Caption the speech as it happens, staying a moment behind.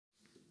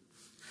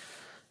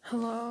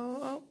Hello.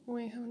 Oh,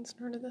 we haven't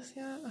started this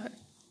yet. Okay.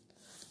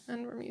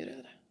 And we're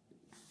muted.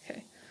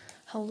 Okay.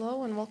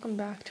 Hello and welcome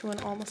back to an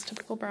Almost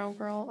Typical Brown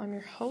Girl. I'm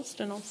your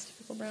host, an Almost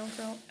Typical Brown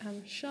Girl,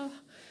 Shah.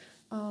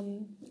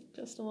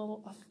 Just a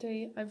little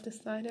update. I've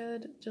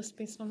decided, just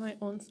based on my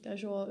own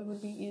schedule, it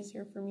would be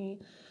easier for me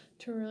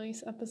to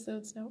release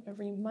episodes now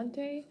every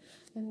Monday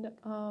and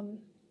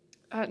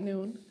at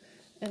noon.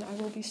 And I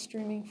will be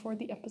streaming for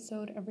the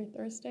episode every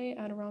Thursday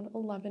at around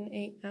 11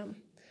 a.m.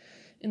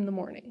 in the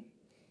morning.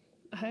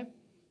 Okay?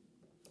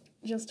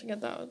 Just to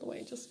get that out of the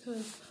way, just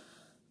because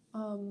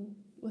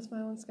with my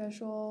own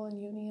schedule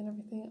and uni and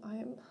everything, I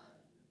am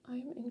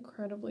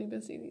incredibly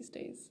busy these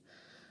days.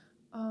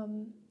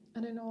 And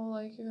I know,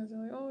 like, you guys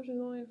are like, oh, she's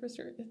only in first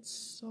year. It's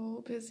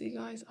so busy,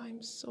 guys.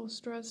 I'm so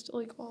stressed,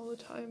 like, all the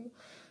time.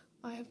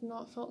 I have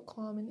not felt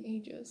calm in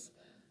ages.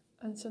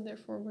 And so,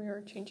 therefore, we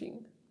are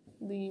changing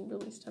the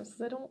release times,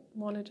 because I don't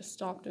want to just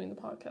stop doing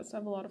the podcast. I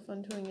have a lot of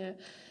fun doing it.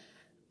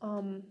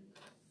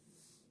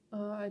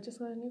 I just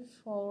got a new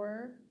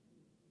follower.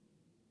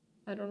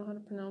 I don't know how to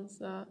pronounce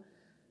that.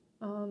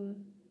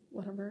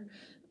 Whatever.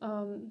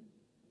 I'm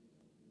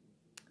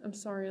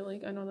sorry,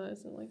 like, I know that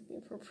isn't, like, the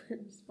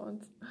appropriate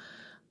response.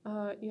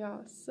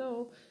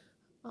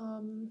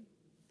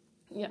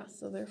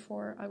 So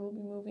therefore, I will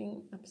be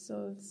moving.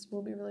 Episodes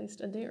will be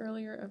released a day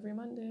earlier every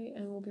Monday,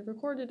 and will be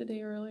recorded a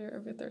day earlier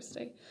every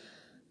Thursday.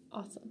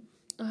 Awesome.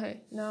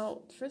 Okay,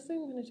 now, first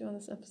thing I'm going to do on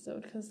this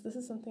episode, because this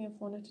is something I've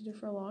wanted to do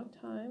for a long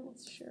time.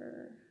 Let's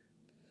share.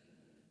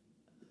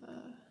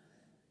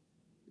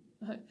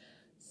 Okay,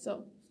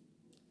 so,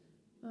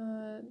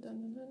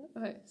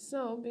 Okay,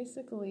 so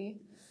basically,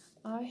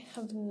 I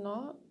have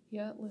not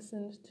yet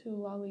listened to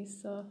La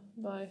Lisa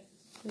by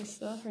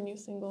Lisa, her new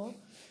single.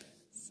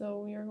 So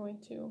we're going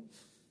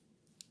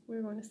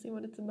to see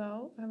what it's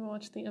about. I haven't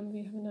watched the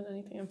MV, haven't done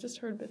anything. I've just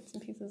heard bits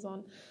and pieces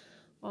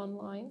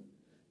online.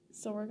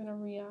 So we're gonna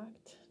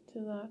react to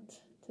that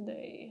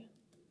today.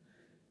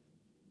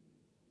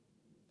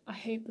 I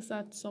hate this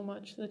ad so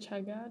much, the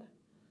Chegg ad.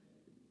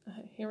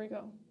 Okay, here we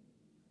go.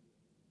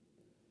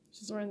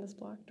 She's wearing this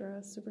black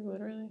dress, super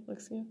glittery,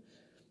 looks cute.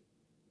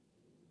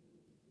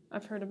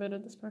 I've heard a bit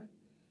of this part.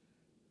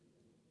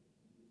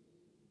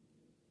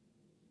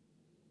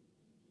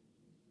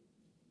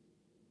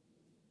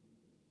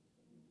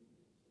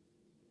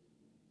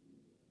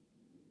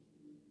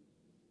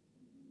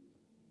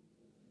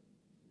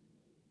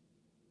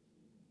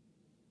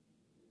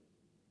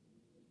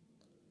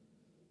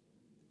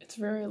 It's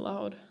very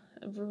loud.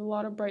 A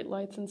lot of bright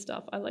lights and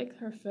stuff. I like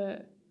her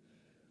fit,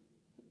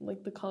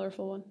 like the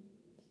colorful one.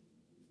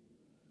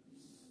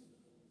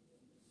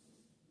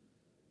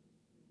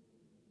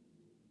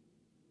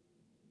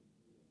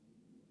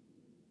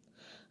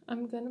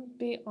 I'm gonna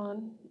be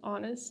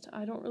honest.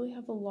 I don't really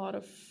have a lot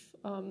of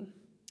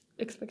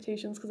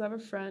expectations, because I have a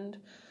friend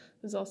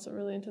who's also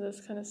really into this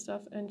kind of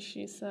stuff, and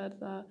she said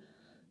that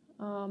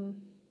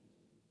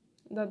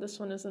that this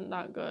one isn't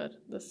that good,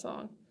 this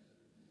song.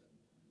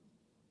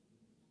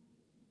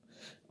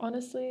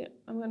 Honestly,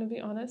 I'm gonna be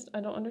honest, I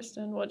don't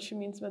understand what she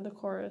means by the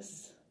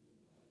chorus.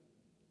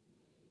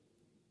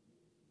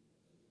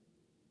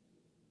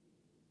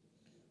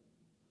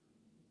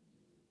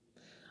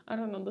 I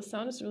don't know, the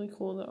sound is really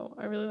cool though.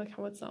 I really like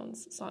how it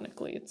sounds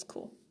sonically, it's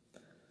cool.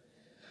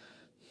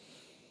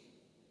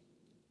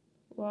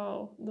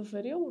 Wow, the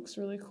video looks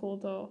really cool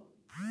though.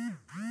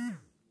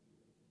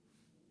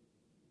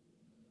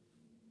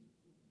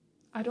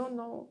 I don't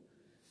know.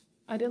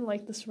 I didn't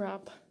like this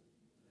rap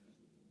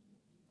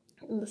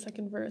in the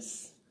second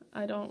verse.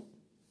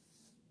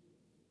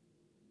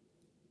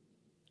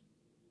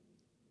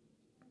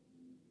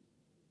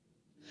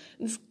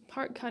 This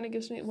part kind of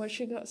gives me, what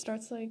she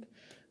starts like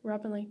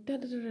rapping like da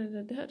da da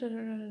da da da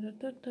da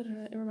da da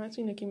da. It reminds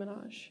me of Nicki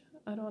Minaj.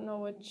 I don't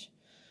know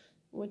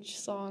which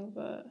song,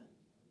 but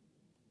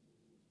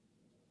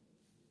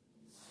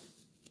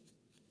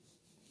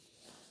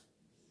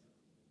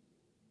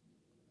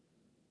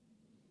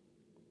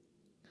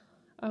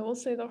I will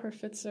say though her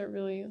fits are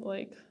really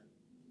like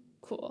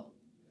cool.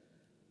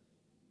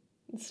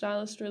 The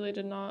stylist really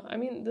did not. I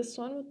mean, this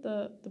one with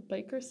the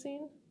biker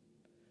scene,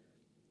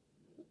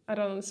 I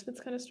don't know, this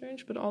fit's kind of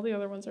strange, but all the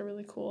other ones are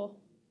really cool.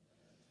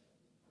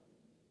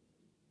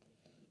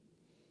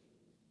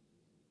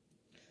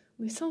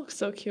 Lisa looks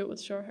so cute with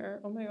short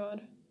hair. Oh my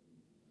god.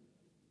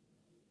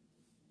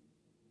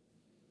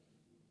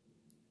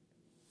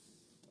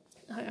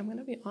 I'm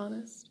gonna be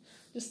honest.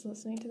 Just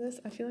listening to this,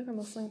 I feel like I'm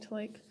listening to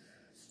like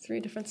 3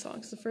 different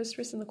songs. The first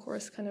verse and the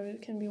chorus kind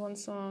of can be one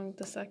song.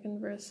 The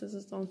second verse is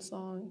its own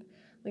song.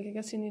 Like, I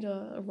guess you need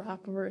a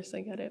rap verse,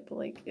 I get it, but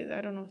like,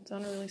 I don't know, it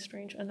sounded really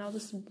strange. And now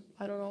this,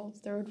 I don't know,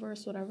 third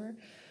verse, whatever,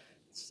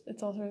 it's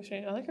also really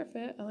strange. I like her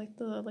fit, I like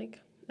the like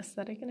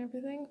aesthetic and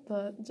everything,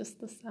 but just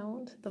the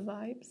sound, the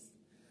vibes,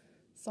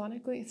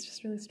 sonically, it's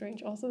just really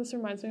strange. Also, this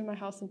reminds me of my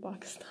house in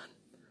Pakistan.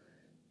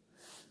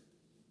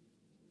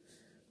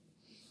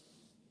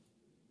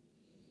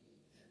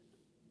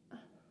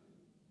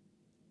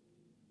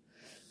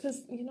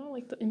 Because, you know,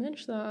 like, the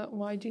image that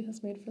YG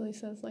has made for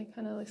Lisa is, like,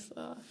 kind of like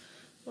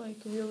like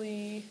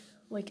really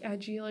like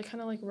edgy, like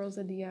kind of like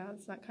Rosa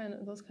Diaz,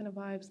 those kind of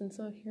vibes. And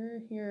so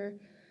here,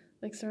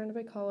 like surrounded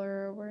by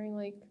color, wearing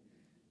like,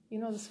 you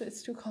know, this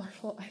it's too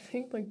colorful. I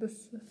think like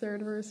this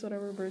third verse,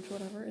 whatever bridge,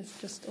 whatever, is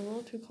just a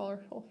little too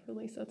colorful for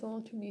Lisa. It's a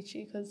little too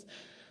beachy because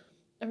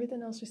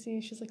everything else we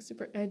see, she's like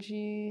super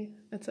edgy,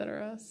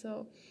 etc.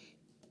 So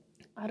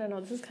I don't know.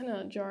 This is kind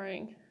of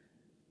jarring.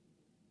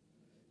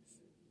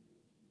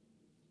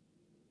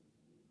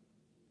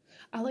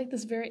 I like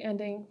this very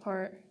ending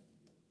part.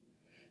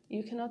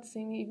 You cannot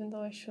see me even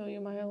though I show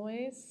you my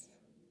ways.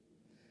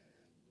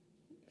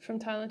 From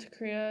Thailand to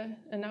Korea,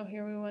 and now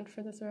here we went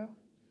for this row.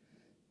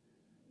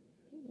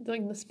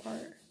 Like this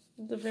part,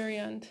 the very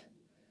end.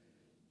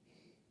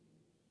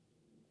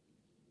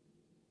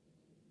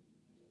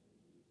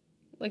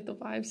 Like the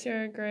vibes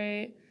here are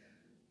great.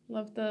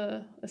 Love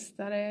the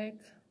aesthetic.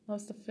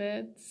 Loves the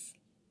fits.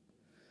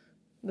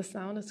 The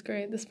sound is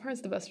great. This part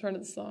is the best part of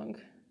the song.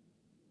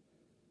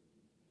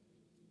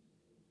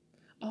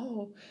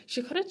 Oh,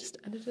 she could have just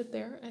ended it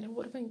there and it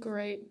would have been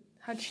great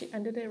had she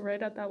ended it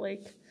right at that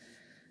like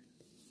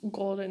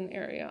golden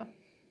area.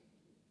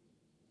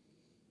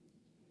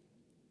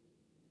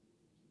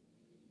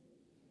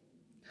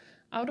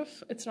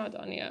 It's not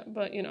done yet,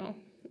 but you know,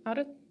 out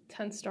of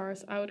 10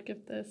 stars, I would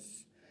give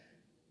this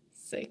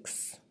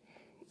 6.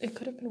 It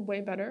could have been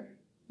way better,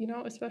 you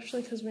know,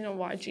 especially because we know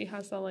YG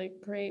has that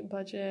like great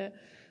budget.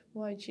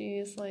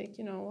 YG is like,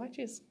 you know, YG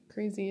is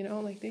crazy, you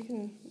know, like they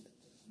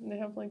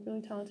have like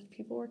really talented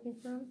people working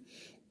for them.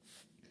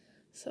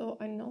 So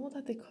I know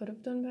that they could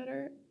have done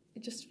better.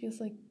 It just feels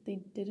like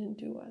they didn't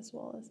do as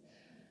well as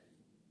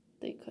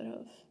they could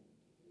have.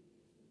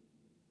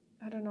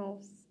 I don't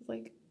know,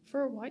 like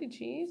for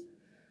YG,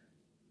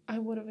 I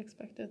would have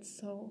expected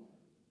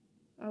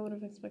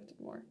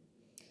more.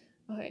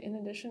 Okay, in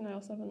addition, I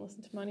also haven't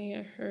listened to Money.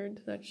 I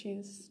heard that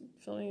she's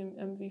filming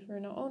an MV for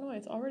now. Oh no,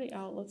 it's already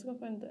out. Let's go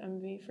find the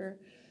MV for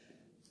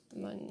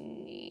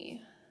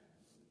Money.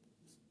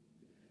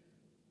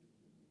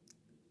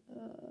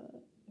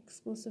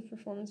 Exclusive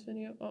performance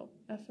video. Oh,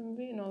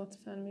 FMV? No, that's a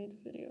fan-made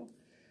video.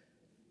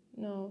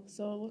 No,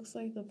 so it looks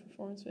like the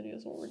performance video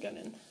is what we're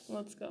getting.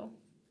 Let's go.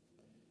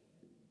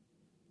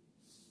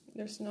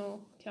 There's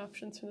no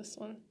captions for this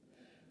one.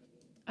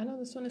 I know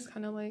this one is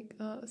kind of like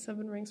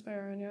 7 Rings by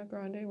Ariana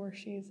Grande, where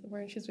she's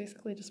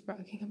basically just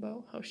bragging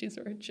about how she's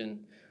rich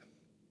and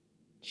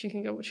she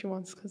can get what she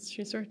wants because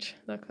she's rich.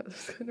 That kind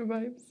of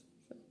vibes.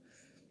 So.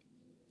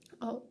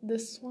 Oh,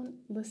 this one,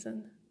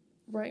 listen,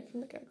 right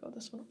from the get-go,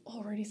 this one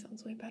already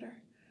sounds way better.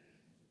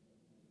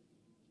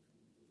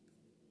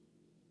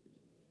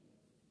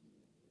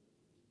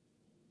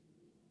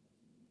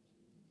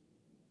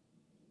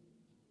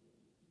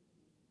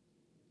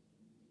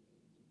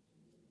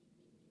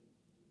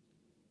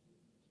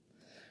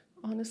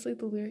 Honestly,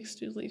 the lyrics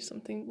do leave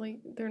something, like,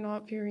 they're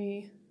not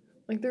very,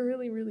 like, they're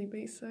really, really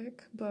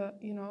basic, but,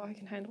 you know, I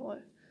can handle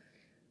it.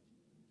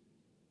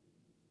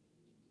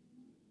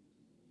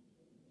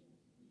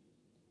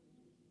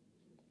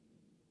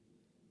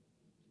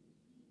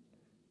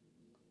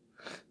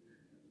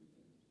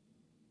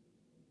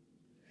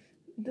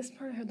 This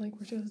part I heard, like,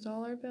 where she goes,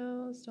 dollar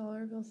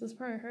bills, this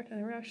part I heard,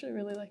 and I actually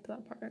really liked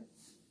that part.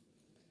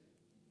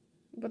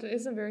 But it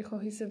isn't very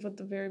cohesive at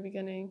the very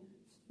beginning.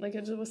 Like,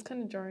 it just was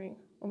kind of jarring.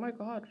 Oh my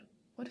god,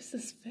 what is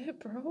this fit,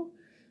 bro?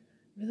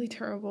 Really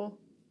terrible.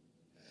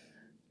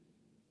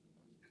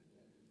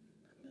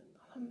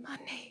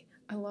 Money.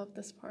 I love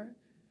this part.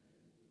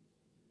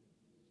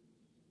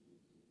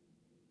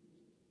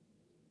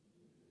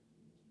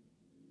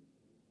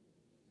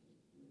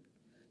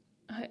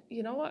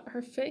 You know what?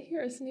 Her fit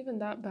here isn't even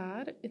that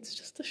bad. It's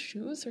just the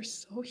shoes are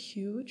so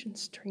huge and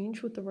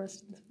strange with the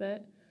rest of the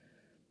fit.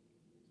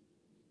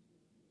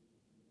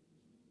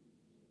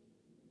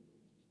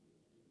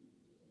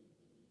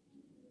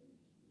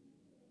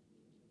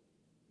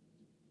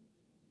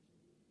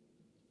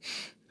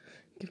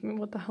 Give me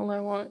what the hell I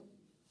want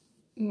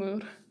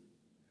mood.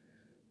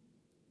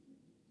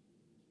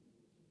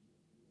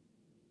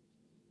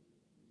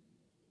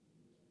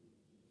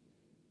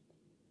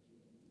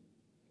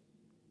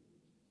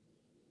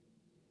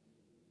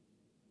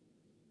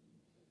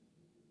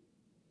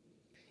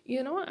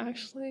 You know what?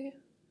 Actually,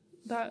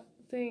 that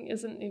thing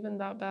isn't even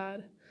that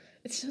bad.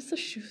 It's just the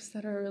shoes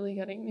that are really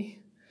getting me.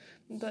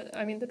 But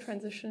I mean, the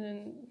transition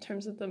in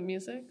terms of the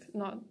music,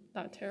 not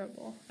that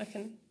terrible.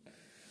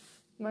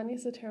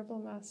 Money's a terrible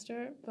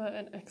master, but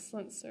an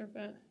excellent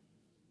servant.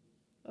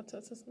 That's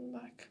what it says on the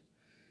back.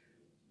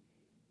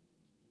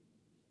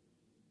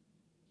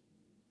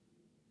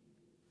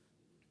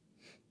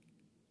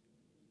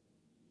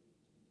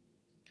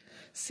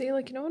 See,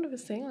 like, you know what I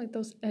was saying? Like,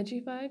 those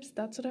edgy vibes,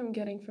 that's what I'm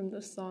getting from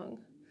this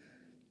song.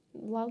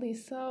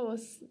 Lalisa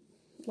was,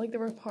 like, there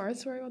were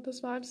parts where I got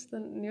those vibes,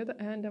 then near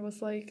the end, it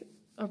was like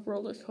a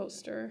roller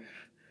coaster.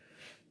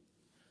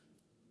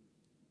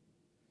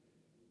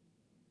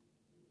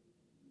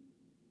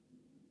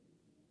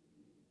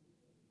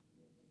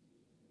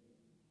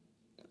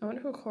 I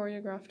wonder who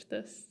choreographed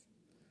this.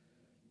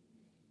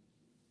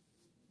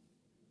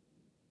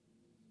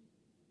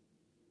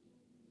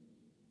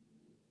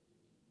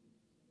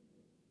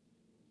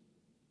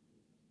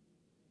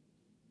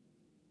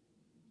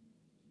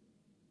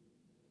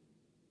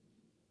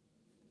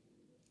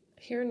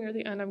 here near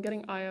the end, I'm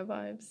getting Aya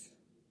vibes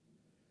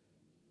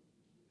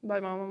by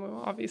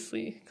Mamamoo,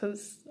 obviously,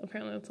 because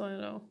apparently that's all I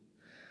know.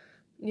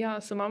 Yeah,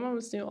 so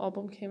Mamamoo's new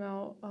album came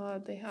out.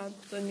 They had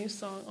the new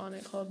song on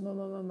it called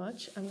Mama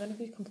Much. I'm gonna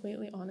be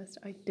completely honest,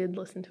 I did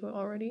listen to it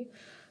already,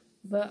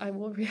 but I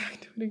will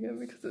react to it again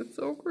because it's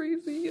so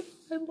crazy.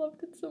 I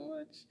loved it so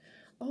much.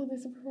 Oh,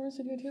 there's a performance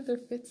video too. Their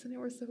fits in it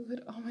were so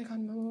good. Oh my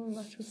god, Mama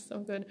Much was so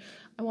good.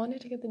 I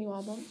wanted to get the new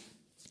album,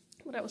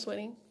 but I was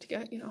waiting to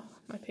get,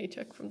 my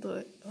paycheck from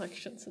the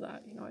election so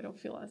that, I don't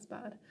feel as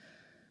bad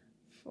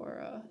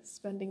for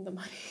spending the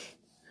money.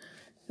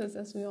 Because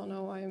as we all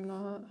know, I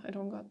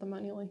don't got the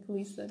money like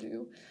Lisa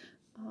do.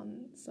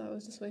 So I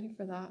was just waiting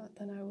for that.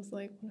 Then I was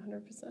like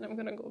 100%, I'm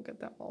gonna go get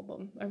that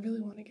album. I really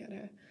want to get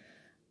it.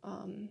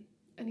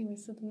 Anyway,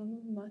 so the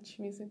Mama Much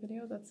music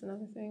video, that's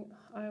another thing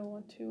I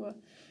want to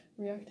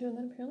react to. And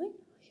then apparently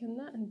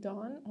Hyuna and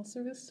Dawn also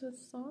released a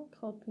song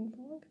called Ping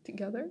Pong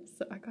together.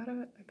 So I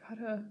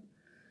gotta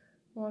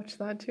watch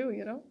that too,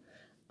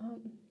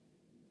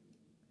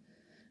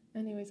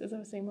 Anyways, as I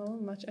was saying,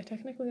 Mama Much, I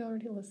technically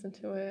already listened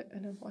to it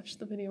and I've watched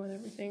the video and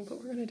everything, but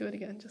we're gonna do it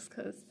again just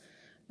because.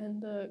 And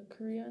the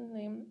Korean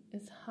name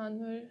is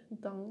Hanul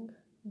Dang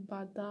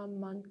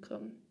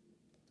Badamankum.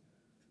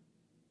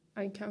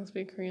 I can't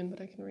speak Korean, but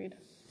I can read.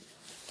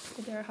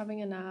 They're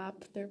having a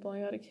nap, they're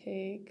blowing out a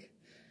cake.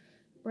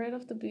 Right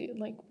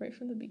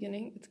from the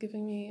beginning, it's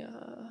giving me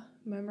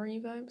memory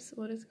vibes.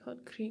 What is it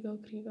called? Krigo.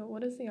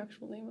 What is the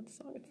actual name of the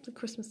song? It's the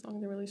Christmas song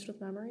they released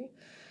with Memory.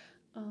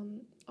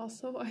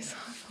 Also, I saw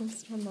a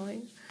post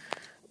online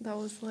that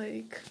was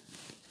like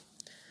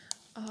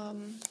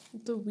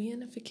the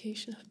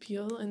Weinification of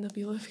Biel and the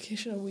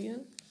Bielification of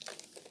Wien.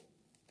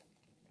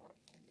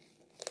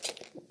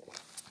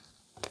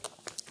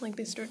 Like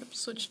they straight up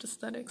switched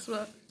aesthetics,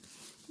 but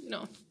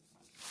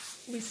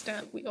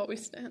we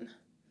always stand.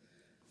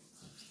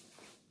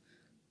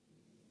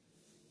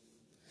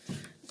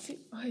 See,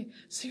 okay,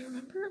 so you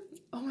remember?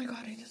 Oh my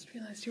god, I just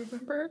realized. You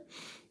remember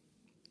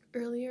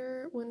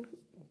earlier when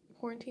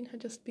quarantine had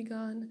just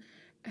begun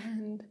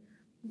and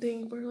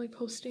they were like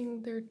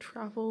posting their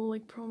travel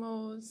like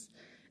promos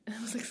and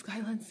it was like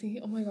Skyline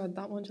Sea. Oh my god,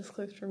 that one just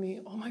clicked for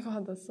me. Oh my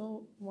god, that's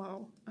so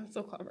wow. I'm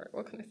so clever.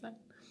 What can I say?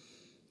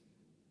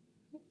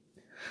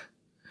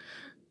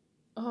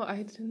 Oh,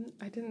 I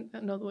didn't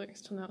know the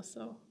lyrics till now,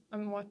 so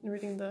I'm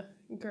reading the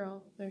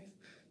girl lyrics.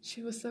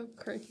 She was so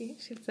quirky.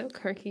 She's so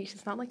quirky.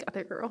 She's not like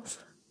other girls.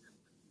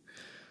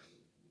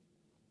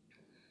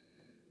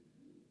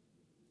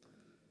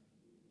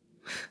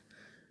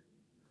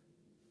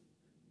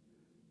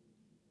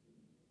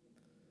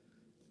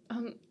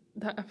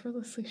 That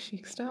effortlessly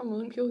chic style,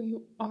 Moonpyo,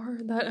 you are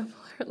that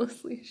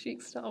effortlessly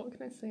chic style. What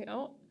can I say?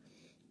 I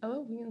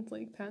love Leon's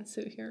like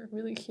pantsuit here.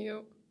 Really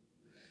cute.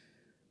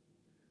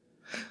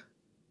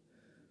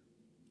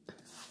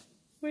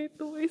 Wait,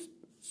 the way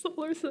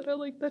Solar said I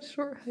like that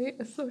short height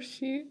is so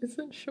she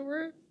isn't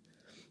short.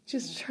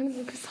 She's trying to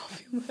make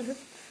herself feel better.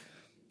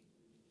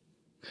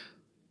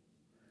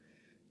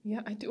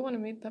 Yeah, I do want to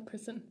meet that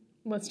person.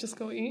 Let's just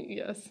go eat.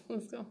 Yes,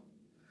 let's go.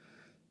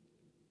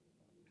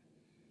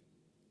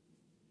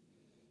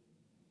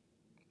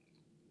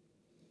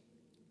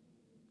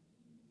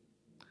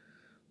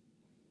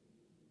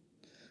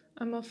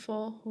 I'm a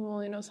fool who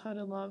only knows how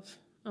to love.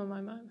 Oh, my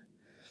mind.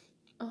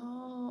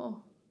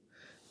 Oh,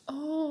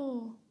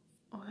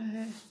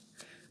 okay.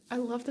 I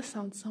love the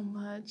sound so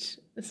much,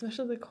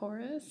 especially the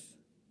chorus.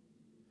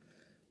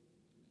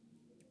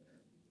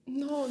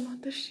 No,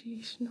 not the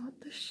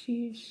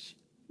sheesh,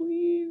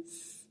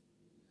 please.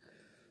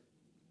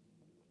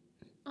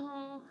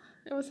 Oh,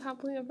 it was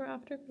happily ever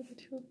after for the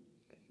two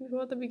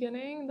people at the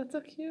beginning. That's so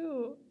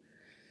cute.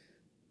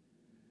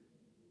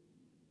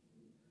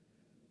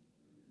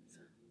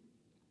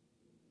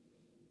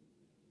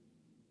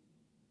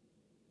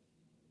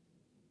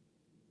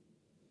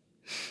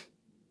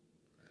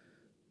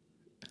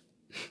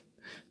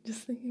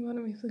 Just thinking about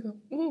it makes me go,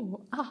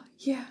 ooh,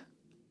 yeah.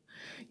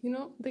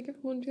 They give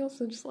Moonpyo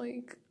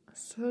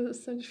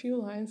such few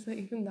lines that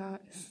even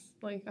that is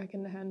like I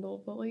can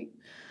handle, but like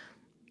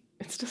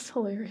it's just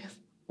hilarious.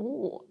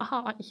 Ooh,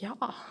 yeah.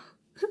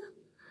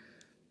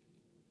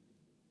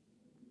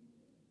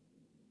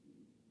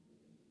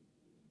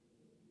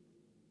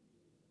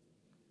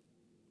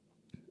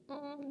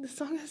 Oh, the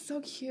song is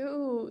so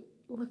cute.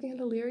 Looking at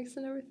the lyrics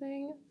and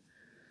everything.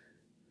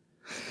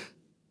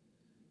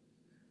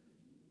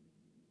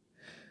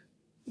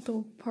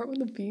 The part with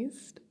the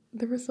beast,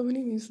 there were so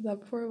many memes of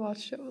that before I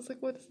watched it. I was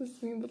like, what does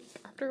this mean? But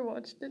after I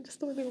watched it, just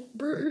the way they were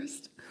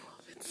burst. I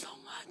love it so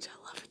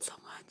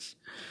much.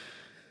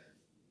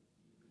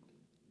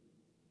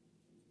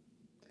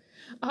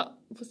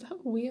 Was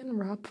that Wien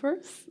rap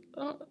verse?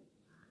 No!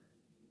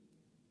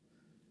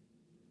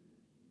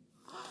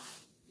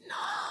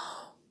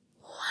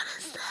 What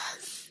is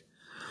this?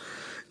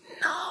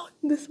 No!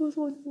 This was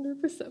 100%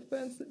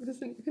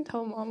 fanservice, and you can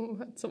tell Mom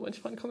had so much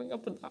fun coming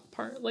up with that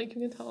part. Like,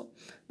 you can tell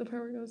the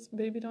part where it goes,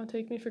 baby, don't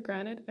take me for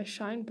granted. I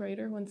shine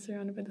brighter when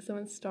surrounded by the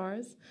 7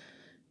 stars.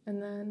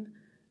 And then,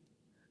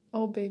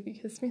 Oh, baby,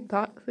 kiss me.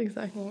 That's the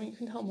exact moment you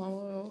can tell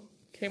Mama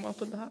came up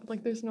with that.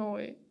 Like, there's no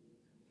way.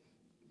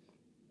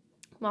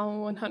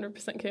 Mama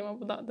 100% came up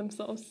with that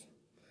themselves.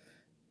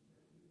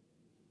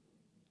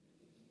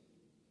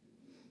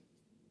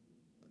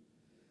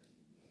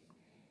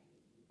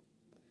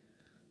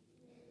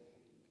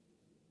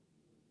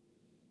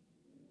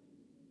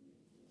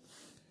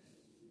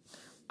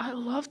 I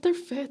love their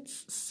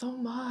fits so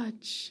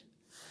much.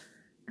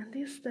 And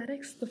the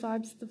aesthetics, the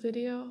vibes, the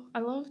video. I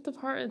love the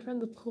part in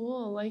front of the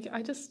pool. Like,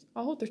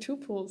 oh, they're two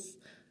pools.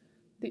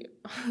 The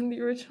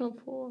original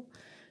pool.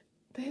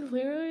 They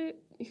literally,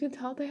 you could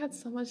tell they had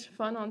so much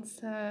fun on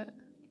set.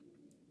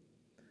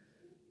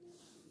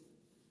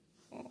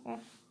 Aww.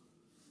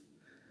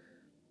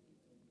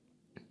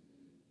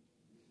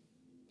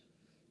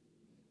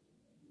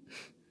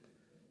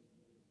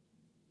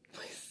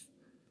 Please.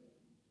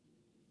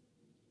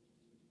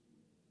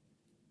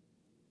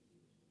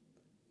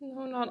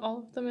 No, not all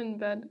of them in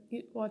bed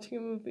watching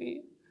a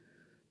movie.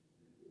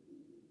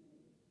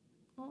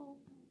 Oh.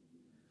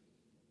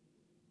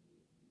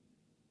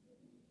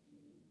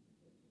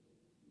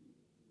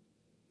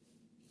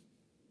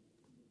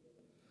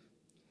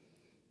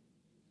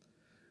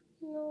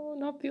 No,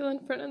 not Bella in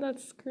front of that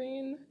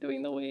screen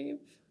doing the wave.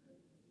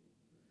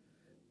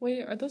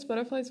 Wait, are those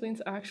butterflies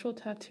Wayne's actual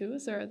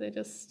tattoos, or are they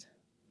just...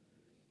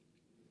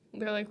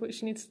 They're like, wait,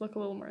 she needs to look a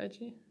little more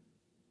edgy.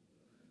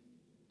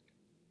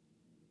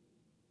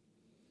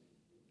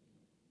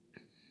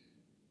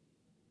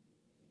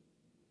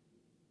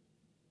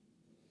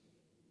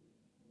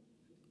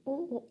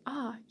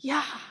 Oh,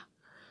 yeah!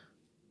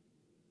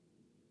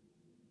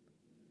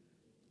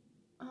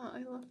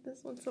 I love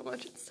this one so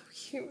much. It's so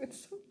cute.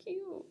 It's so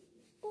cute.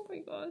 Oh my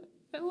god.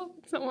 I love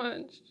it so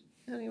much.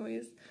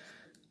 Anyways,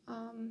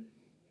 I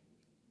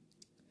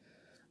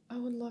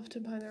would love to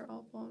buy their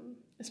album,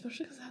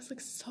 especially because it has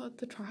like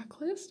the track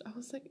list. I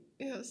was like,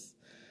 yes.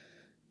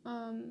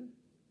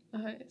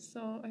 Okay,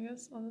 so I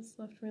guess all that's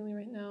left really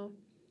right now.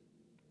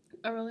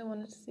 I really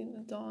wanted to see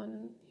the Dawn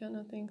and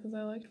Hyuna thing because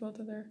I liked both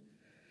of their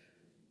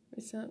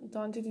recent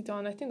Dawn Diddy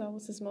Dawn. I think that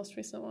was his most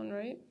recent one,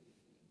 right?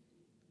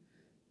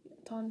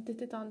 Dawn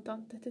Diddy Dawn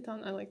Dawn Diddy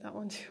Dawn. I like that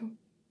one too.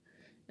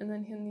 And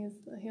then Hyuna's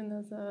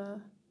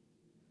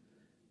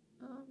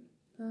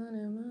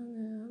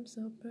I'm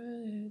so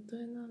pretty. Give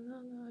me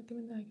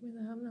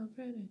that. I'm not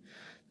pretty.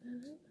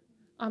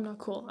 I'm not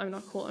cool.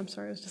 I'm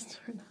sorry, I was just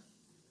doing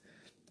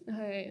that.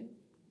 Alright.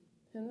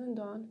 And then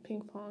Dawn,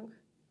 Ping Pong.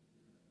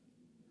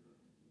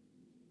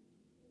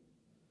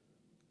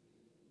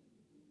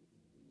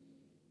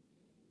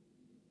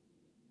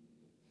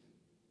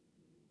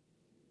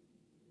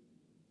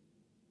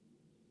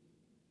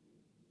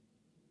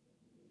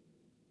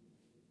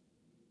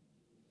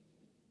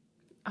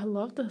 I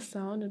love the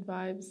sound and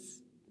vibes.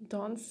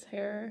 Dawn's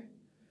hair.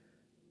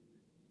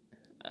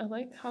 I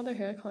like how their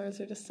hair colors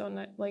are just so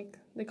nice. Like,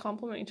 they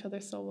complement each other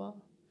so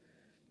well.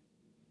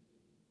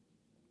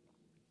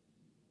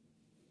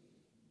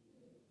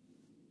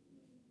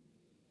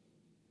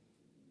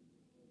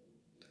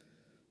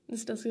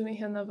 This does give me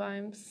Hyuna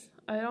vibes.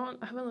 I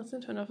haven't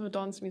listened to enough of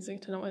Dawn's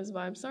music to know what his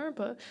vibes are,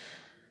 but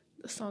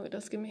the song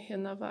does give me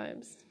Hyuna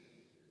vibes.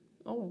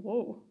 Oh,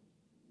 whoa.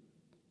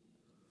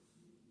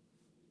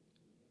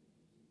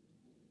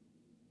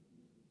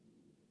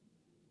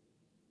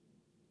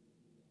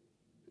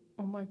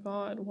 Oh my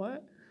god,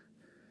 what?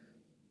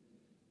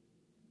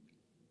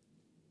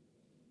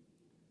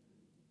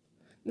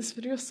 This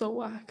video is so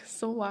whack,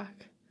 so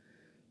whack.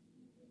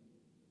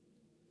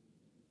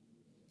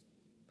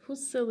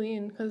 Who's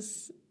Celine?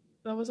 Because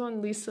that was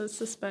on Lisa's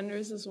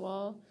suspenders as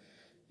well,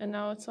 and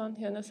now it's on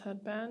Hyuna's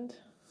headband.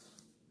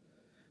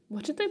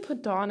 What did they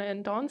put Dawn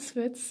in? Dawn's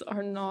fits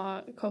are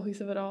not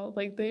cohesive at all.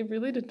 Like, they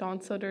really did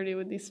Dawn so dirty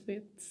with these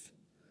fits.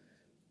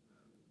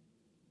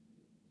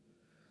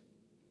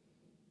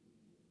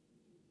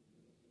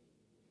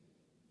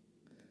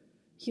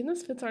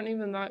 Hyuna's fits aren't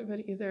even that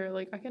good either.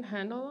 Like, I can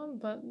handle them,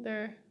 but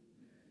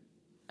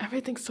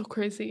everything's so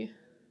crazy.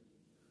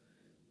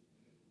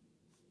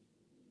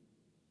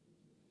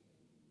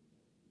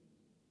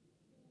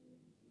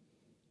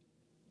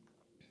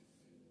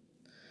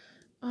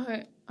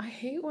 I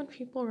hate when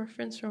people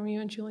reference Romeo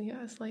and Juliet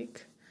as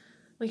like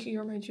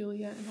you're my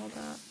Juliet and all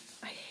that.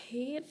 I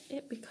hate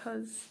it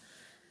because,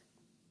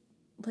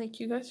 like,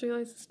 you guys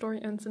realize the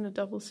story ends in a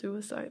double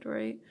suicide,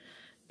 right?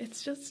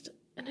 It's just,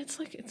 and it's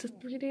like, it's a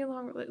 3-day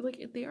long,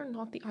 like, they are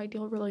not the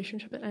ideal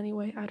relationship in any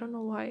way. I don't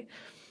know why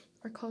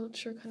our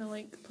culture kind of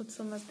like puts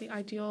them as the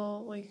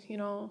ideal, like, you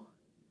know,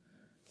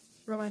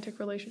 romantic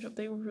relationship.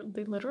 They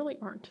literally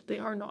aren't. They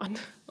are not.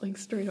 Like,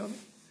 straight up.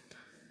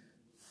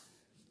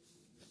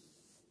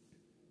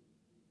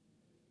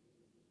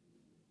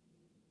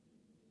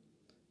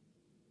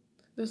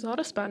 There's a lot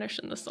of Spanish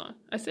in this song.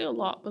 I say a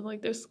lot, but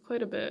like there's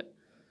quite a bit.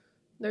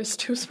 There's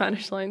 2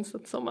 Spanish lines.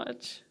 That's so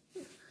much.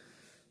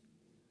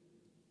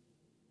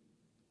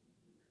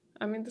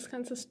 I mean, this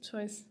kind of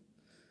choice.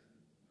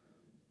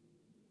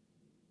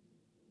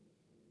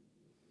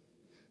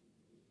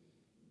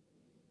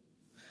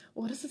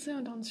 What does it say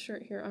on Don's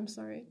shirt here? I'm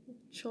sorry.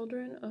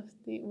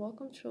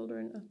 Welcome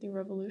children of the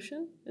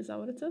revolution? Is that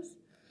what it says?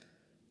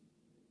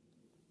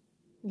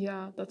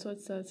 Yeah, that's what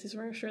it says. He's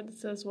wearing a shirt that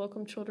says,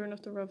 welcome children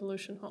of the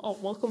revolution. Oh,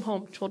 welcome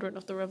home, children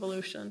of the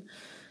revolution.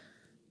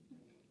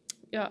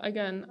 Yeah,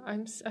 again,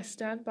 I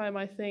stand by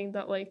my thing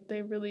that, like,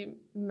 they really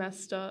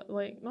messed up.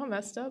 Like, not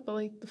messed up, but,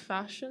 like, the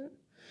fashion.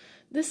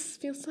 This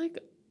feels like,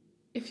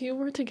 if you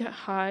were to get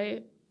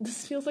high,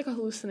 this feels like a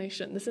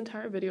hallucination. This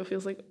entire video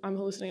feels like I'm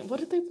hallucinating. What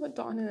did they put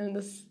Don in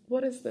this?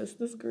 What is this?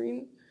 This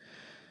green?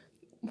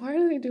 Why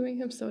are they doing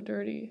him so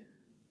dirty?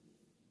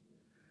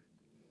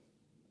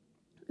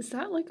 Is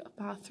that like a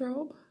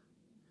bathrobe?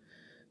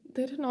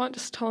 They did not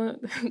just tell him,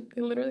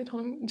 they literally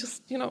told him,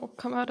 just,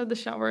 come out of the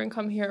shower and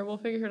come here. We'll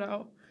figure it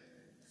out.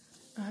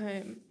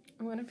 I'm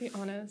going to be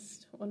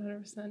honest,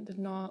 100% did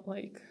not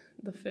like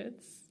the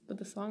fits, but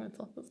the song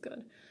itself was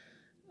good.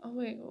 Oh,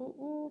 wait.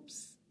 Oh,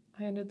 oops.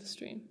 I ended the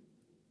stream.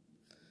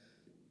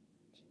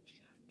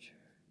 Change capture.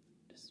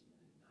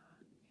 Display that.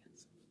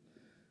 Cancel.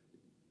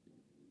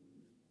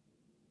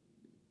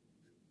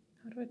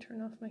 How do I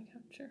turn off my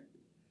capture?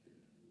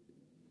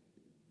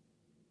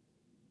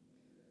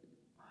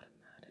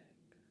 Automatic.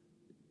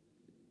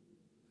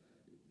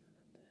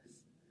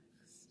 This.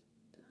 Next.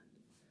 Done.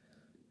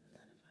 And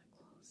then if I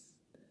close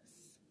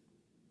this.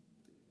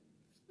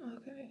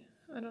 Okay.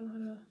 I don't know how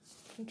to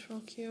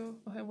control Q.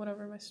 Okay,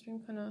 whatever. My stream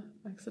kind of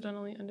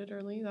accidentally ended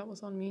early. That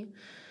was on me.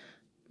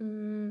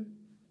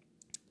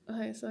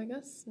 Okay, so I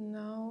guess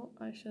now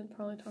I should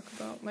probably talk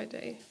about my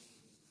day.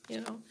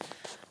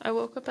 I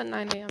woke up at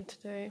 9 a.m.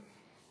 today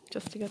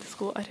just to get to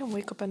school. I didn't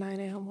wake up at 9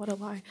 a.m. What a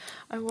lie.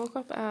 I woke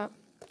up at...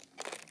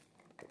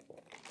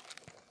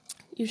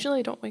 Usually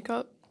I don't wake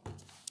up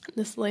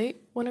this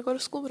late when I go to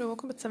school, but I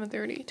woke up at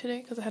 7:30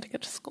 today because I had to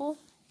get to school.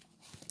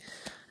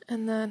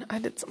 And then I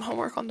did some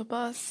homework on the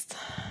bus,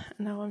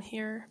 and now I'm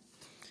here.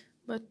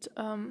 But,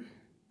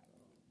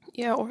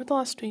 yeah, over the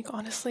last week,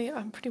 honestly,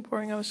 I'm pretty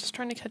boring. I was just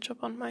trying to catch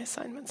up on my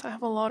assignments. I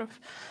have a lot of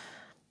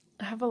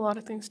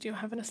things to do. I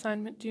have an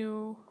assignment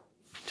due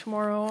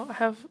tomorrow. I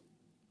have,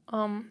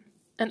 an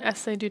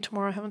essay due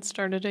tomorrow. I haven't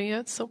started it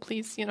yet, so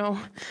please,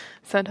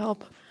 send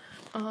help.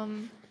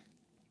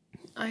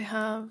 I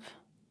have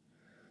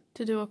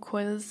to do a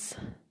quiz.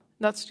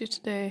 That's due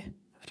today. I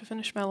have to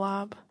finish my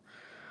lab.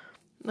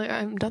 Like,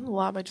 I'm done the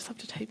lab, I just have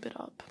to type it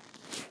up.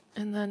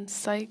 And then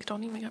psych,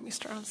 don't even get me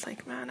started on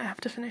psych, man. I have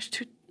to finish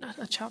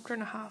a chapter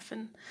and a half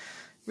in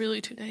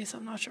really 2 days.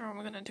 I'm not sure how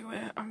I'm gonna do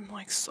it. I'm,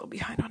 like, so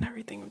behind on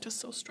everything. I'm just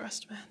so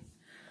stressed, man.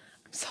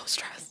 I'm so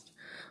stressed.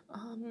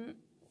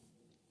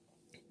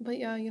 But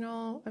yeah,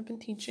 I've been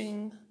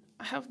teaching.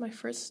 I have my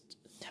first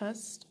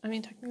test. I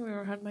mean, technically I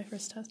already had my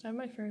first test. I have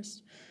my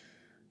first,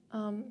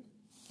 term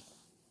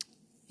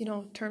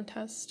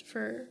test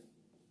for...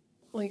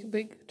 like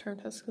big term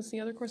tests, because the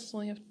other courses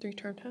only have 3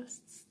 term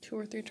tests, 2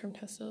 or 3 term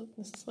tests. So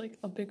this is like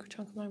a big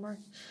chunk of my mark.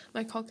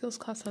 My calculus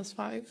class has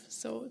 5,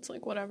 so it's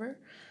like whatever.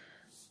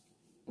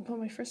 But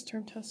my first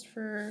term test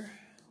for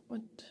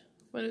what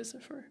is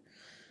it for?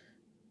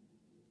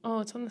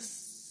 Oh, it's on the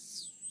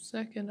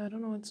 2nd. I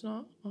don't know. It's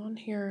not on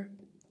here.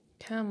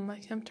 My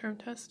chem term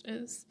test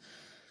is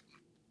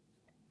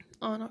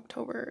on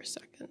October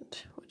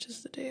 2nd, which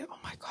is the day. Oh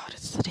my God,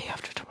 it's the day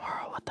after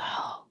tomorrow. What the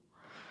hell?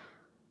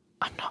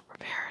 I'm not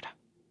prepared.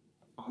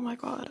 Oh my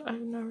God,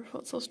 I've never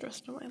felt so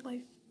stressed in my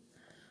life.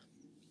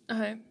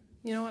 Okay,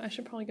 you know what? I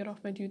should probably get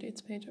off my due dates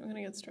page. I'm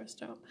gonna get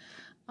stressed out.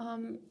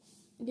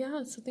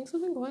 Yeah, so things have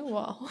been going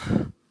well.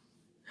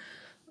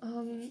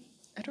 I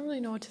don't really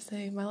know what to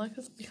say. My life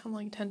has become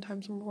like 10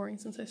 times more boring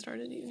since I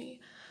started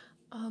uni.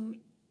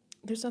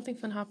 There's nothing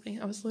fun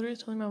happening. I was literally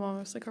telling my mom,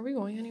 I was like, are we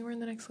going anywhere in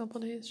the next couple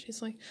of days?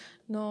 She's like,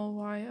 no,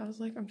 why? I was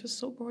like, I'm just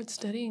so bored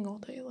studying all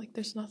day. Like,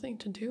 there's nothing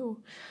to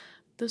do.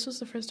 This was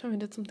the first time I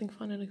did something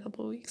fun in a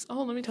couple of weeks.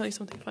 Oh, let me tell you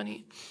something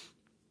funny.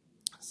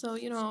 So,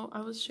 I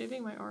was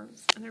shaving my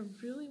arms, and I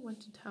really went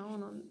to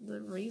town on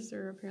the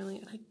razor, apparently,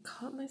 and I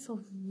cut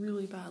myself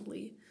really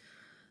badly.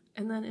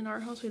 And then in our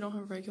house, we don't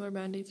have regular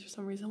Band-Aids for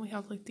some reason. We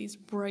have, like, these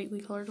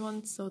brightly colored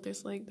ones. So there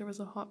was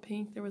a hot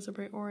pink, there was a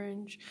bright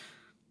orange,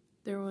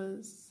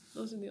 those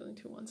are the only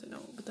 2 ones I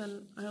know. But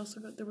then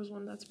there was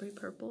one that's bright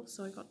purple,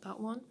 so I got that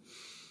one.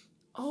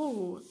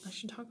 Oh, I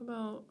should talk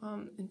about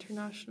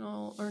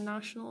National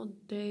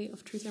Day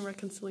of Truth and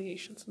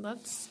Reconciliation. So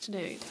that's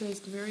today. Today's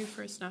the very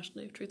first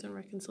National Day of Truth and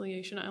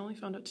Reconciliation. I only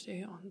found out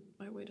today on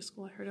my way to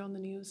school. I heard it on the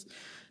news.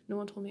 No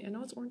one told me. I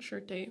know it's Orange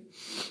Shirt Day.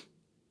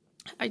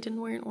 I didn't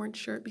wear an orange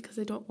shirt because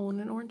I don't own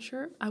an orange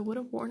shirt. I would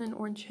have worn an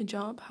orange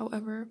hijab.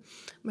 However,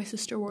 my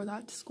sister wore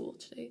that to school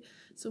today.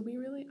 So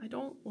I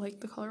don't like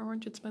the color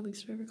orange. It's my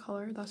least favorite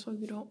color. That's why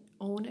we don't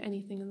own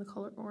anything in the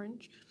color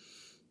orange.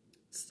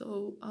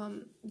 So,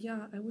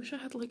 yeah, I wish I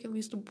had, like, at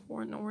least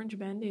an orange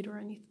Band-Aid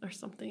or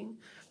something.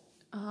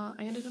 I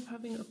ended up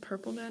having a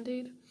purple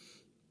Band-Aid.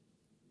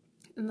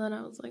 And then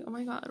I was like, oh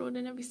my God,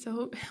 wouldn't it be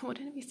so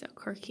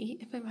quirky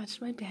if I matched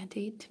my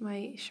Band-Aid to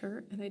my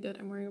shirt? And I did.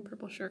 I'm wearing a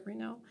purple shirt right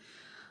now.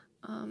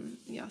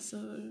 Yeah,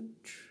 so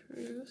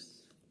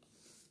Truth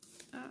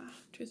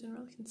and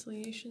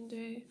Reconciliation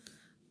Day.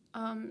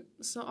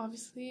 So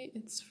obviously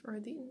it's for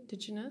the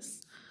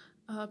indigenous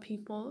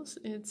peoples.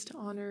 It's to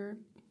honor,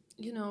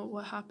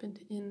 what happened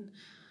in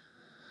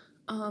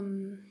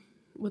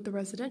with the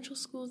residential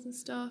schools and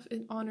stuff.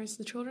 It honors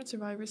the children,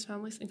 survivors,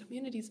 families, and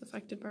communities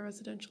affected by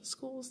residential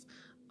schools.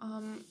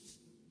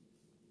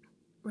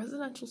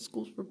 Residential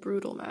schools were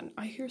brutal, man.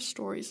 I hear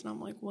stories and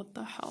I'm like, what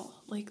the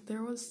hell? Like, they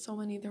were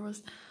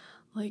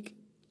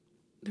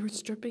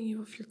stripping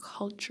you of your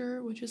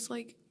culture, which is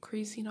like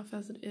crazy enough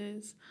as it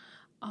is.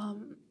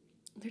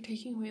 They're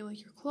taking away like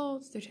your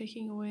clothes, they're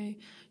taking away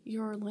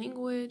your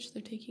language,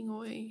 they're taking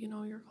away,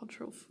 your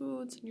cultural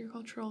foods and your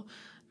cultural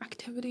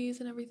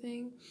activities and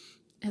everything.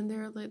 And they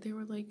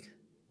were like,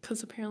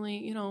 because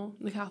apparently,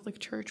 the Catholic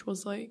Church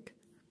was like,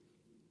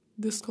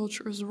 this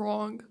culture is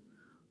wrong.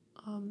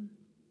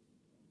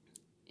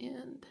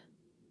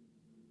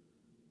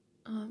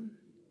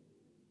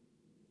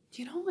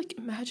 Like,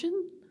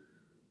 imagine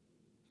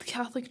the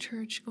Catholic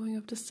Church going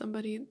up to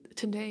somebody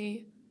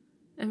today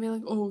and being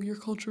like, oh, your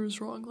culture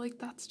is wrong. Like,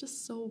 that's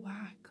just so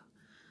whack.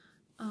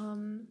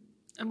 I'm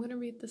going to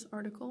read this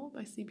article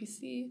by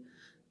CBC.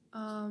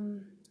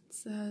 It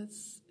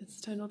says,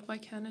 it's titled, Why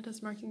Canada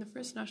is Marking the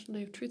First National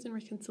Day of Truth and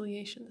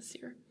Reconciliation this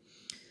year.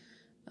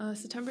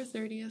 September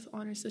 30th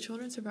honors the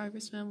children,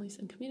 survivors, families,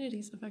 and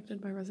communities affected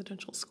by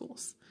residential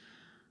schools.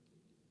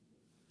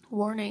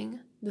 Warning,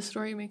 the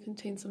story may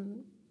contain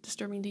some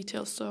disturbing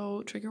details,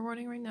 so trigger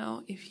warning right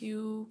now. If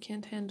you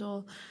can't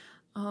handle,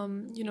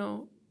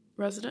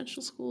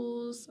 residential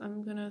schools,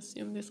 I'm gonna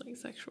assume there's like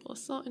sexual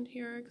assault in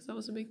here because that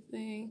was a big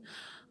thing.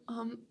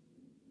 I'm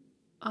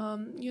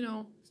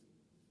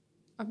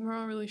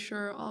not really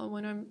sure.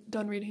 When I'm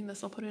done reading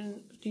this, I'll put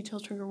in a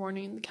detailed trigger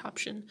warning in the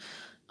caption.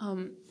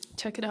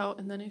 Check it out,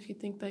 and then if you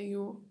think that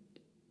you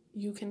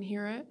can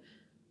hear it,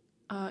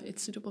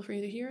 it's suitable for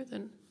you to hear,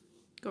 then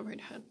go right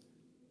ahead.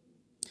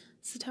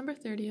 September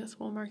 30th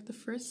will mark the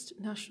first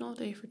National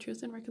Day for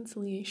Truth and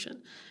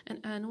Reconciliation, an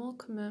annual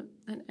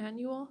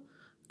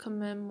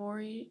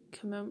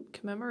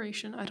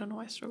commemoration, I don't know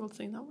why I struggled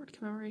saying that word,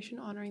 commemoration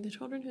honoring the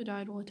children who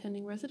died while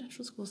attending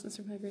residential schools and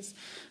survivors,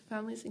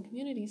 families, and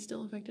communities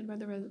still affected by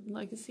the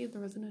legacy of the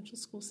residential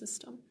school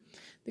system.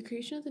 The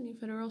creation of the new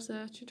federal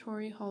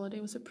statutory holiday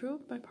was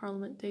approved by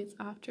Parliament dates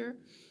after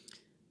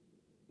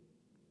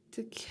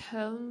the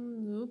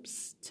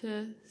Kamloops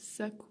to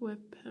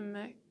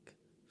Secwepemc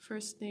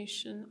First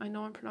Nation. I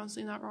know I'm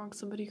pronouncing that wrong.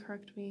 Somebody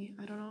correct me.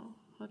 I don't know.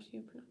 How do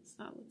you pronounce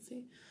that? Let's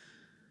see.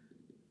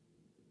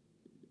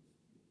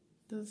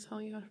 Does it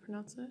tell you how to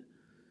pronounce it?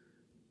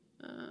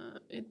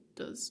 It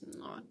does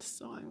not,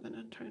 so I'm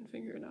gonna try and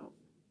figure it out.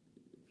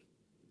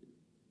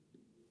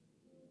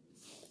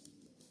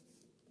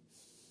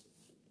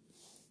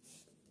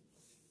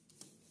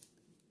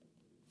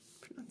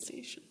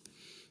 Pronunciation.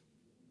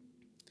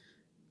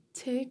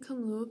 Te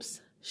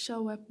Kamloops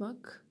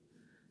Secwepemc.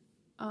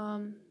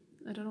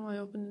 I don't know why I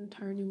opened an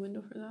entire new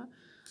window for that.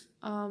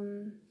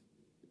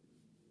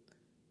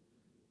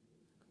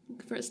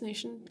 First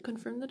Nation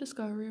confirmed the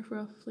discovery of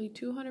roughly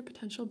 200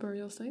 potential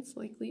burial sites,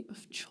 likely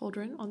of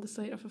children, on the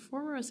site of a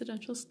former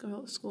residential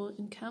school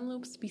in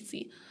Kamloops,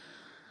 BC.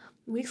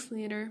 Weeks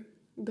later,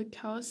 the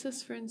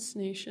Cowessess First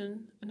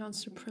Nation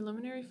announced a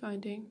preliminary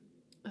finding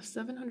of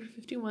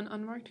 751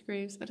 unmarked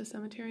graves at a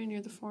cemetery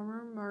near the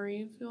former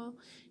Marieville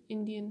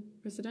Indian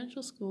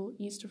Residential School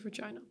east of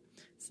Regina.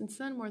 Since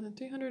then, more than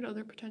 300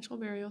 other potential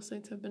burial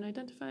sites have been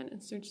identified,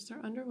 and searches are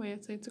underway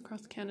at sites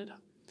across Canada.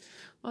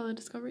 While the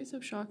discoveries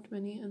have shocked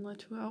many and led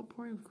to an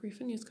outpouring of grief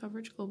and news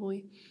coverage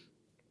globally,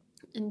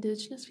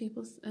 Indigenous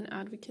peoples and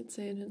advocates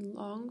say it had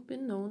long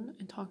been known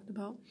and talked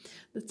about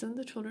that some of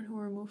the children who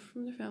were removed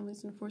from their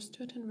families and forced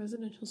to attend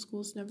residential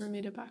schools never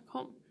made it back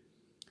home.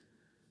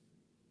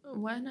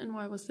 When and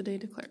why was the day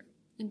declared?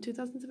 In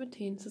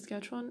 2017,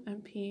 Saskatchewan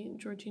MP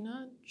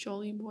Georgina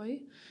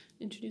Jollyboy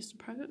introduced a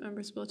private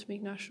member's bill to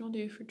make National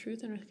Day for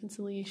Truth and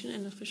Reconciliation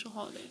an official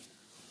holiday.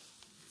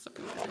 Sorry,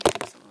 I'm gonna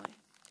drink some wine.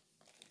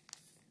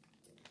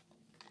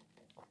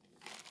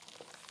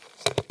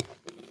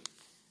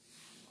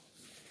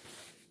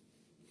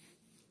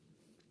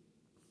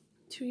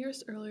 2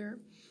 years earlier,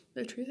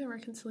 the Truth and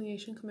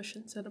Reconciliation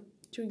Commission, set up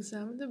to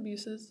examine the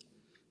abuses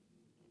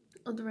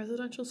of the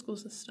residential school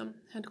system,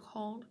 had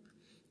called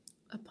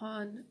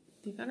upon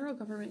the federal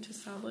government to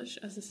establish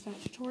as a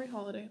statutory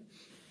holiday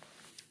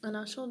a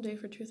National Day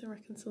for Truth and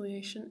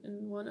Reconciliation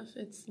in one of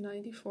its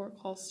 94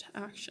 calls to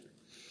action.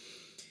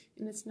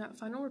 In its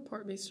final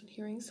report, based on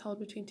hearings held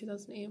between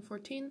 2008 and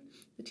 2014,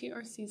 the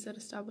TRC said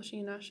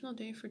establishing a National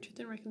Day for Truth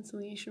and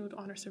Reconciliation would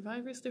honor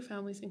survivors, their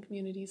families, and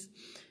communities,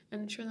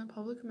 and ensure that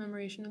public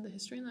commemoration of the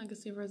history and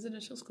legacy of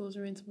residential schools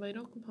remains a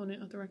vital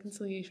component of the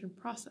reconciliation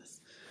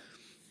process.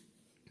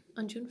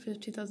 On June 5,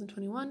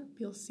 2021,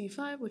 Bill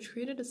C-5, which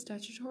created a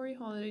statutory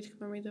holiday to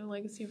commemorate the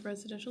legacy of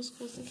residential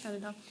schools in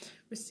Canada,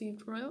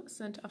 received royal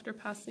assent after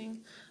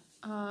passing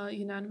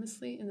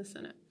unanimously in the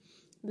Senate.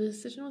 The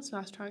decision was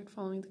fast-tracked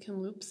following the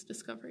Kamloops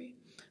discovery.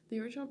 The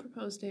original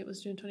proposed date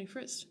was June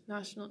 21st,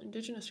 National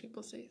Indigenous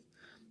Peoples Day.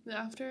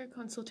 After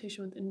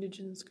consultation with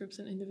Indigenous groups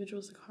and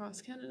individuals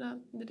across Canada,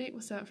 the date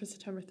was set for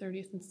September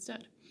 30th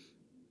instead.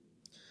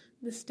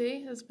 This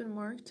day has been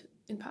marked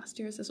in past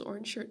years as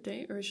Orange Shirt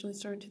Day, originally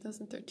started in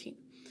 2013.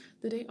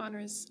 The day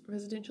honors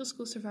residential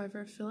school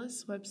survivor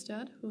Phyllis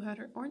Webstad, who had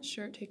her orange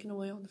shirt taken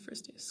away on the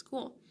first day of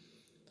school.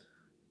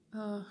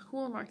 Who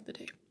will mark the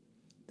day?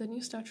 The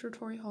new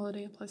statutory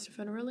holiday applies to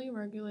federally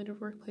regulated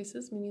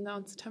workplaces, meaning that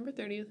on September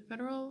 30th,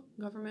 federal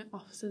government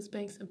offices,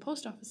 banks, and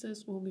post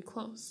offices will be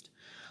closed.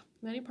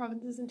 Many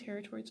provinces and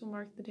territories will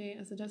mark the day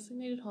as a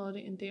designated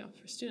holiday and day off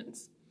for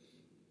students.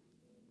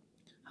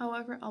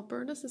 However,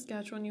 Alberta,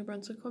 Saskatchewan, New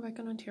Brunswick, Quebec,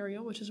 and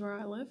Ontario, which is where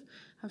I live,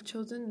 have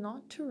chosen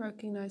not to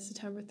recognize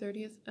September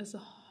 30th as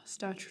a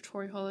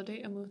statutory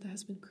holiday, a move that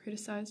has been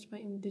criticized by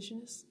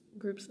Indigenous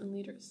groups and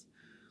leaders.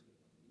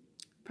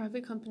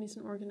 Private companies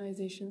and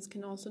organizations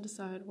can also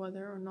decide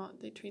whether or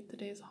not they treat the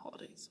day as a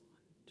holiday.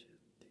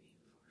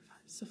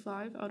 So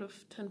 5 out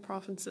of 10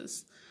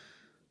 provinces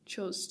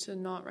chose to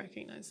not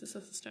recognize this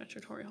as a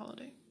statutory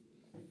holiday.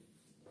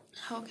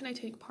 How can I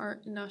take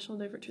part in National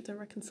Day for Truth and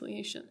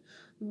Reconciliation?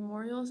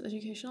 Memorials,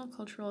 educational, and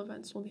cultural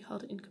events will be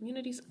held in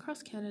communities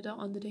across Canada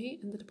on the day,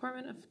 and the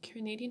Department of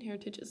Canadian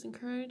Heritage is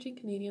encouraging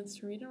Canadians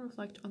to read and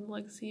reflect on the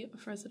legacy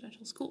of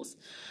residential schools.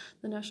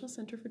 The National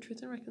Centre for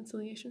Truth and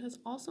Reconciliation has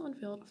also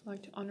unveiled a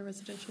flag to honor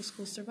residential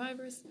school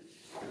survivors,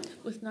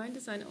 with 9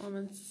 design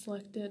elements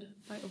selected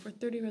by over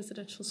 30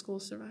 residential school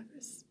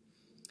survivors.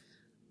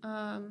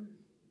 I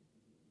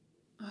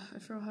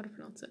forgot how to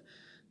pronounce it.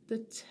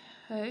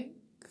 Okay,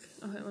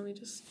 let me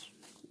just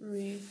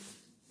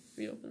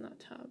reopen that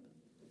tab.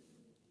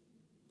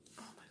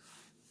 Oh my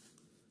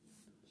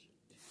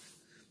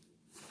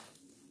god.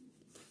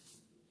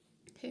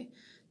 Okay,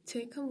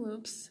 Te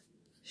Kamloops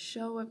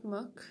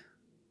Shawamuk.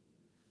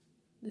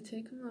 The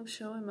Te Kamloops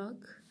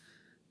Shawamuk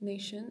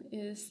Nation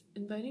is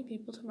inviting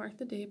people to mark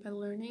the day by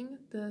learning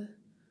the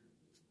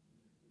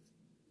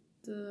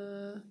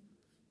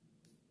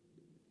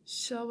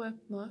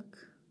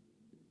Shawamuk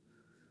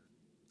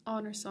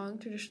honor song,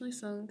 traditionally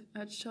sung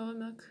at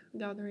Shawamuk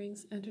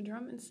gatherings, and to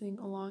drum and sing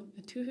along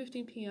at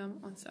 2:15 p.m.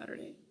 on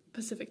Saturday,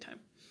 Pacific time.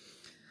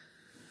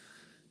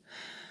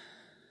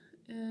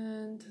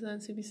 And then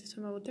CBC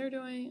talking about what they're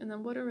doing, and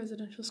then what are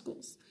residential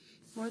schools?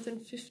 More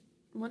than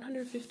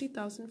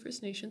 150,000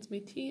 First Nations,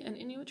 Métis, and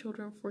Inuit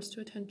children were forced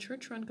to attend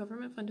church-run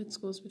government-funded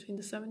schools between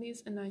the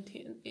 1870s and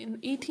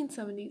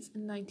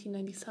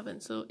 1997.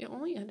 So it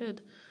only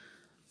ended.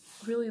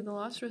 Really, the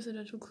last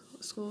residential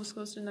school was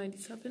closed in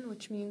 1997,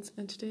 which means,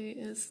 and today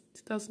is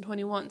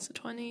 2021, so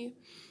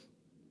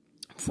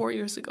 24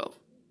 years ago,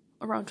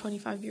 around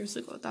 25 years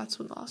ago, that's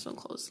when the last one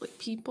closed. Like,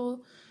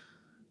 people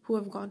who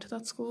have gone to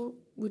that school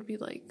would be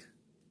like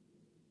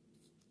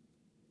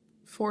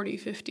 40,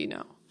 50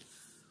 now.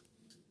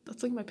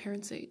 That's like my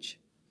parents' age.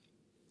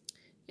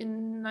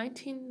 In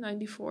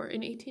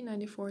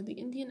 1894, the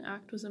Indian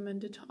Act was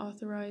amended to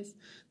authorize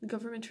the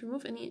government to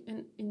remove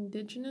an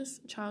Indigenous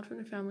child from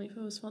their family if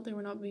it was felt they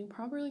were not being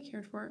properly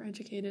cared for or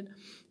educated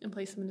and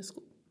place them in a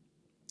school.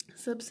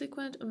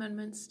 Subsequent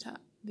amendments to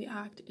the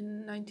Act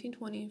in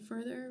 1920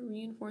 further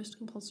reinforced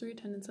compulsory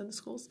attendance at the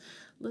schools.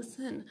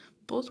 Listen,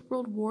 both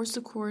World Wars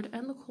occurred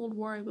and the Cold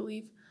War, I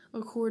believe,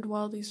 occurred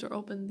while these are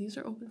open. These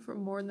are open for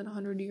more than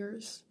 100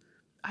 years.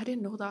 I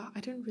didn't know that. I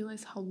didn't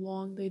realize how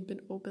long they'd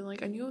been open.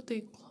 Like, I knew they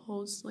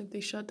closed, like,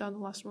 they shut down, the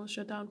last one was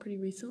shut down pretty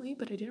recently,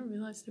 but I didn't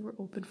realize they were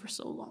open for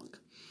so long.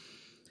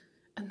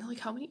 And then, like,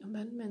 how many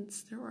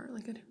amendments there were.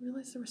 Like, I didn't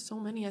realize there were so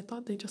many. I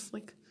thought they just,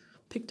 like,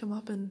 picked them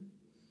up and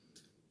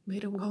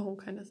made them go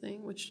kind of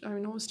thing, which I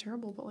know was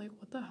terrible, but, like,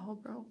 what the hell,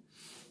 bro?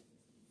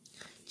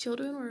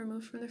 Children were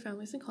removed from their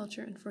families and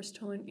culture and forced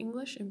to learn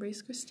English,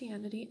 embrace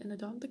Christianity, and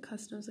adopt the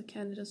customs of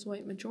Canada's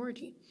white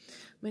majority.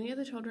 Many of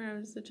the children in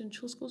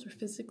residential schools were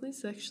physically,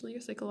 sexually, or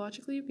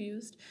psychologically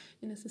abused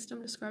in a system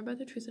described by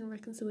the Truth and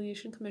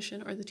Reconciliation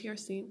Commission, or the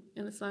TRC,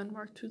 in its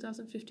landmark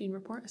 2015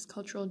 report as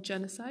cultural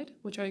genocide,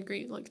 which I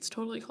agree, like, it's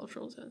totally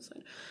cultural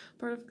genocide,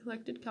 part of a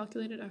collected,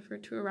 calculated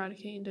effort to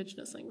eradicate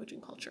Indigenous language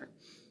and culture.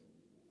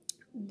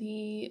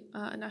 The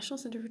National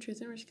Centre for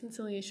Truth and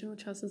Reconciliation,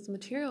 which houses the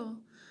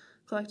material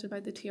collected by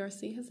the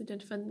TRC, has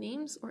identified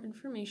names or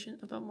information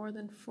about more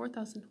than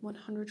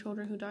 4,100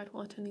 children who died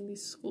while attending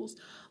these schools,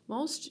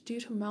 most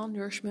due to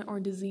malnourishment or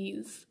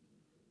disease.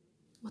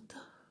 What the?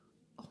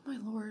 Oh my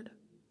lord.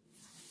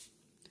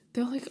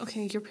 They're like,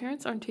 okay, your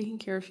parents aren't taking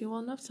care of you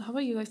well enough, so how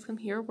about you guys come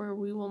here where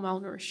we will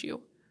malnourish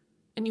you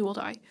and you will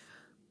die.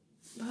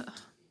 But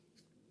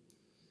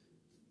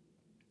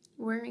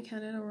where in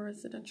Canada were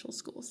residential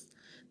schools?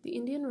 The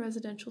Indian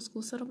Residential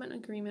School Settlement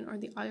Agreement, or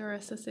the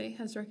IRSSA,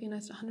 has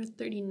recognized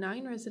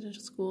 139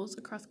 residential schools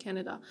across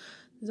Canada,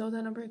 though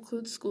that number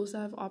includes schools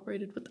that have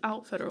operated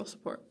without federal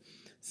support.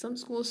 Some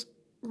schools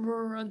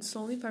were run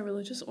solely by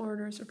religious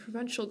orders or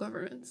provincial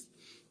governments.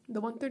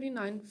 The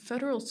 139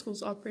 federal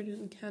schools operated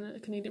in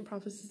Canadian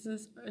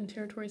provinces and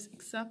territories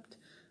except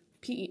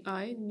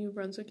PEI, New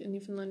Brunswick, and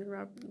Newfoundland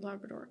and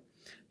Labrador.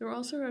 There were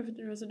also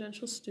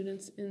residential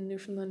students in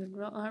Newfoundland and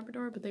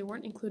Labrador, but they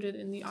weren't included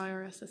in the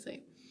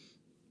IRSSA.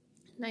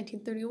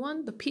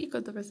 1931, the peak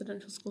of the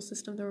residential school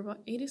system, there were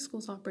about 80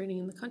 schools operating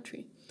in the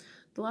country.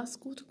 The last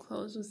school to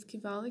close was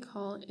Kivalik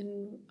Hall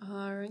in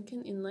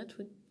Rankin Inlet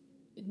with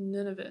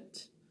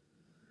Nunavut.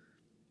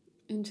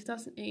 In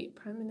 2008,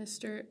 Prime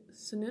Minister,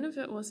 so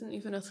Nunavut wasn't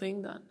even a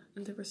thing then,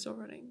 and they were still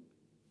running.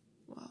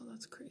 Wow,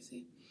 that's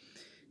crazy.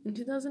 In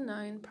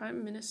 2009,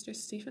 Prime Minister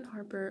Stephen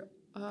Harper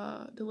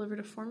delivered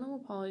a formal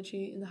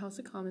apology in the House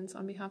of Commons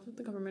on behalf of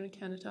the Government of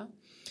Canada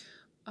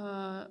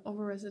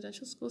over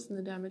residential schools and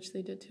the damage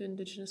they did to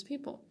Indigenous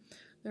people.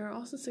 There are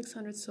also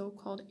 600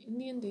 so-called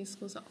Indian day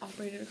schools that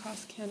operated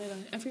across Canada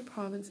in every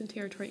province and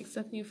territory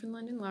except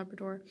Newfoundland and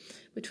Labrador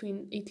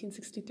between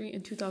 1863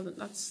 and 2000.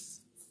 That's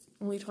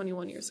only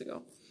 21 years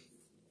ago.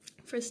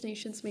 First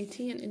Nations,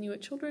 Métis, and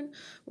Inuit children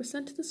were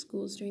sent to the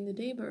schools during the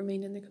day but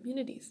remained in their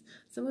communities.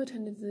 Some who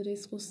attended the day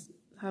schools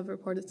have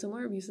reported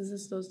similar abuses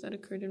as those that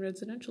occurred in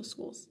residential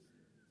schools.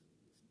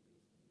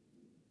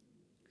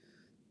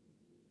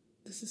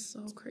 This is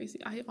so crazy.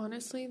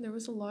 There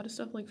was a lot of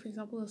stuff, like, for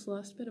example, this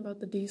last bit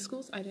about the day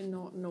schools. I didn't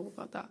know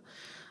about that.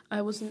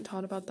 I wasn't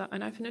taught about that.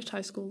 And I finished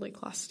high school,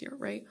 like, last year,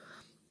 right?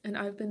 And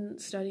I've been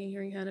studying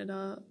here in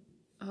Canada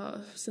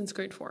since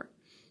grade 4.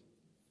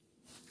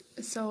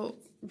 So,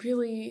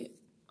 really,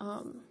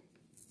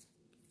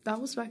 that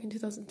was back in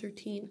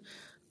 2013,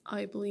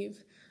 I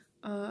believe.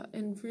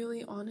 And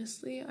really,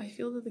 honestly, I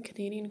feel that the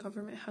Canadian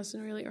government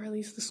hasn't really, or at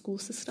least the school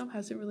system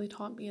hasn't really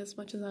taught me as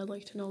much as I'd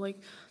like to know. Like,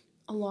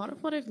 a lot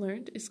of what I've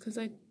learned is because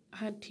I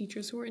had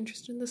teachers who were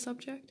interested in the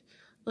subject.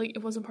 Like, it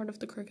wasn't part of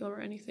the curriculum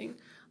or anything.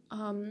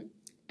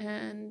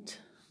 And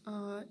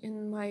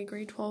in my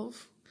grade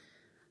 12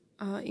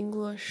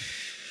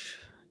 English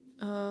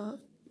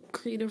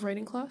creative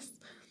writing class,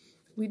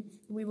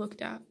 we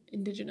looked at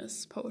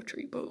Indigenous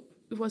poetry, but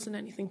it wasn't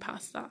anything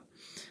past that.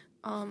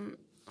 Oh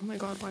my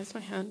god, why is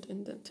my hand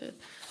indented?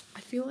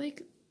 I feel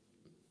like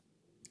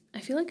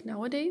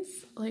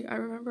nowadays, like, I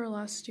remember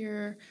last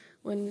year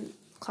when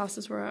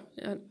classes were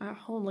at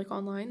home, like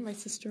online, my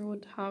sister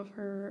would have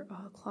her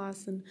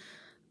class, and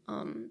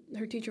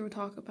her teacher would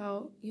talk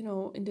about,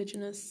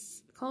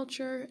 Indigenous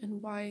culture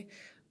and why,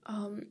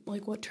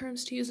 like, what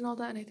terms to use and all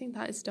that, and I think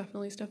that is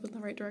definitely a step in the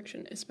right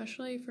direction,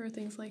 especially for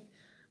things like,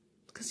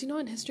 because,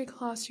 in history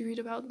class you read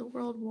about the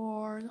World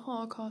War and the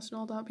Holocaust and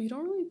all that, but you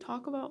don't really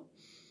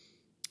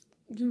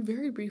you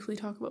very briefly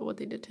talk about what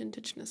they did to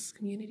Indigenous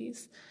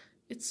communities.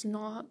 It's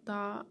not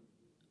that,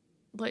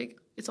 like,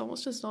 it's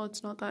almost as though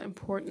it's not that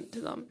important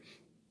to them.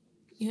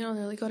 They,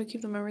 like, gotta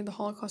keep the memory of the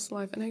Holocaust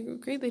alive, and I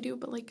agree they do,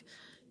 but, like,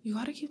 you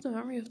gotta keep the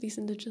memory of these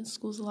Indigenous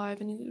schools alive,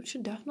 and you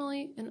should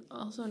definitely, and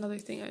also another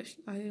thing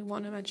I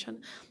want to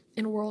mention,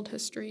 in world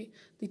history,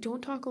 they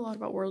don't talk a lot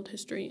about world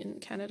history in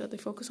Canada. They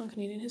focus on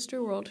Canadian history.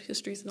 World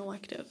history is an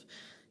elective,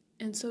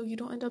 and so you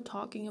don't end up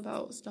talking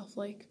about stuff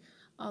like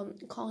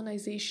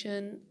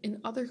colonization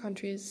in other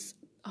countries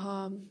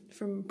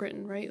from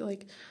Britain, right?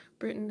 Like,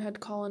 Britain had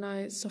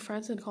colonized, so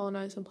France had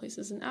colonized some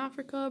places in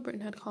Africa,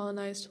 Britain had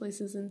colonized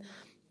places in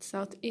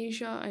South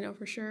Asia, I know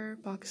for sure,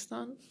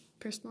 Pakistan,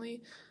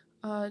 personally.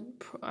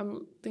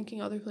 I'm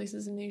thinking other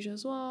places in Asia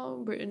as well.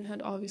 Britain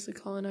had obviously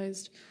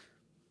colonized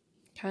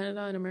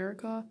Canada and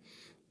America.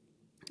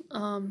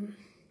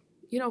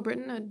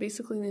 Britain had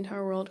basically the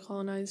entire world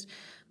colonized,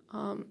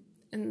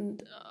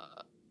 and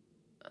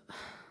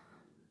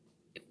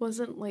it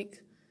wasn't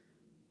like,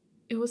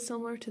 it was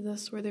similar to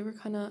this where they were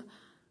kind of,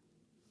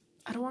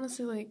 I don't want to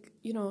say, like,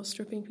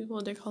 stripping people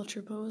of their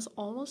culture, but it was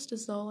almost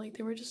as though, like,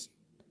 they were just,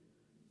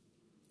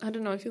 I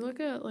don't know, if you look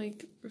at,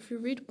 like, if you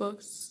read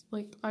books,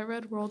 like, I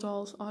read Roald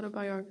Dahl's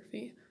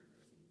autobiography,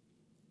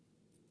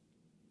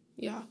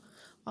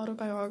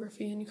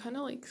 and you kind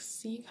of, like,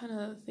 see kind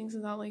of things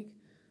of that, like,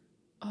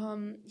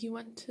 he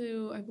went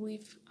to, I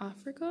believe,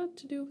 Africa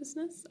to do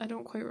business. I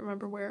don't quite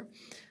remember where.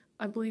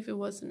 I believe it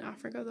was in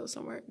Africa, though,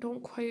 somewhere. I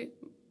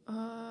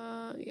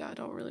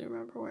don't really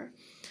remember where.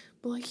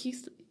 But, like, he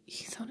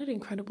sounded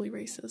incredibly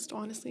racist,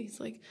 honestly. He's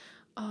like,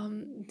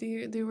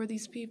 there were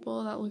these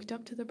people that looked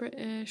up to the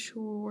British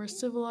who were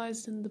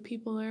civilized, and the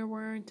people there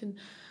weren't, and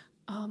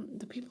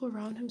the people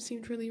around him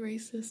seemed really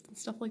racist and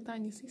stuff like that,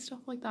 and you see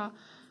stuff like that.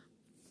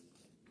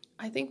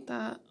 I think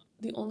that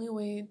the only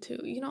way to,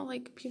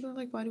 like, people are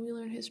like, why do we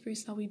learn history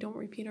so that we don't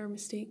repeat our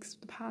mistakes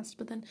of the past?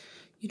 But then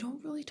you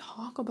don't really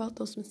talk about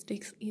those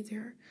mistakes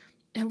either.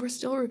 And we're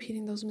still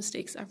repeating those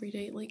mistakes every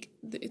day. Like,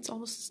 it's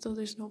almost as though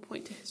there's no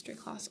point to history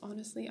class,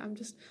 honestly. I'm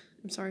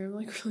sorry, I'm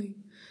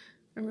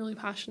really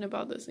passionate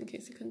about this, in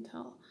case you couldn't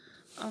tell.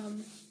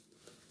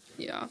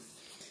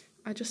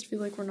 I just feel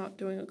like we're not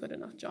doing a good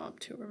enough job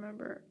to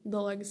remember the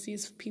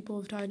legacies of people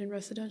who've died in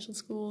residential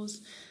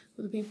schools,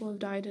 the people who've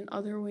died in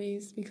other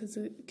ways because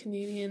of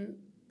Canadian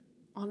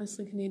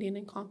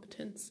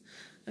incompetence.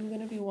 I'm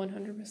going to be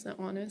 100%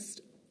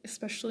 honest,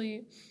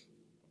 especially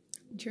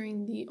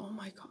during the, I'm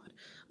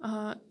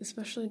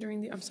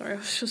sorry, I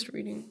was just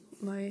reading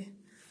my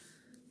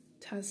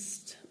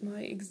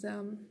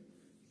exam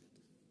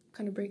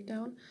kind of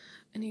breakdown.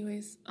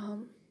 Anyways,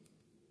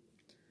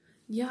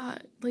 yeah,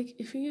 like,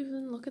 if you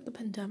even look at the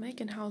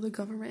pandemic and how the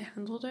government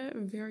handled it,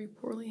 very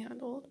poorly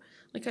handled.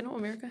 Like, I know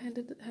America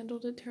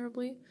handled it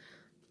terribly.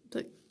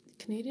 The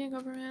Canadian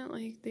government,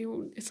 like,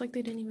 it's like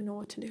they didn't even know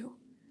what to do.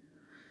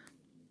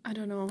 I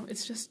don't know.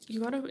 It's just, you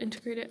gotta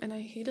integrate it, and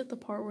I hated the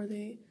part where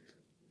they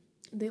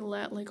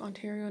let, like,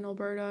 Ontario and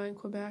Alberta and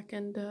Quebec,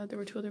 and there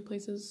were 2 other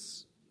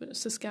places,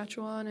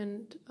 Saskatchewan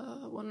and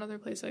one other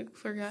place I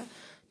forget,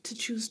 to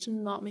choose to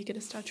not make it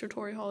a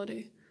statutory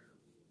holiday.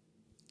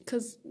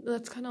 Because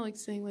that's kind of like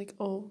saying, like,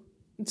 oh,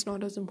 it's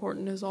not as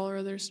important as all our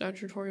other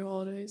statutory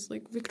holidays.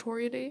 Like,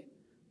 Victoria Day,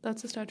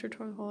 that's a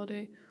statutory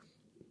holiday.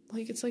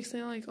 Like, it's like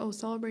saying, like, oh,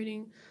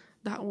 celebrating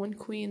that one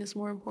queen is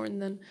more important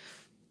than,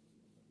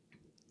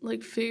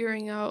 like,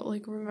 figuring out,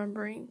 like,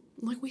 remembering.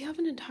 Like, we have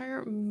an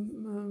entire,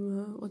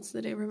 what's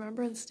the day,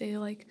 Remembrance Day,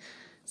 like,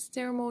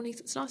 ceremonies.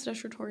 It's not a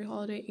statutory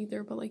holiday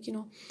either, but, like, you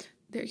know,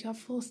 there you have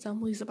full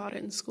assemblies about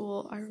it in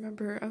school. I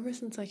remember ever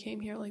since I came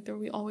here, like,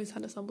 we always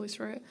had assemblies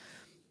for it.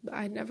 But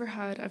I've never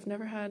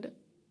had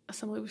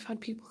assembly. We've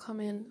had people come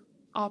in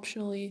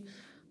optionally,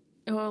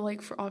 or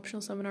like for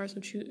optional seminars,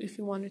 which you, if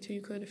you wanted to, you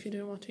could. If you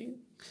didn't want to, you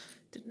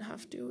didn't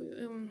have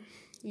to.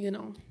 You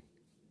know,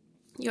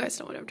 you guys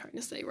know what I'm trying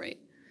to say, right?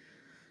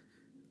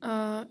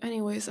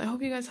 Anyways, I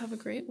hope you guys have a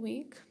great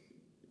week.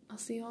 I'll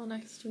see you all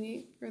next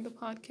week for the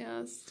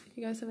podcast. If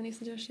you guys have any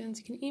suggestions,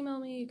 you can email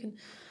me. You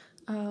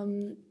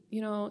can,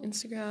 you know,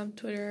 Instagram,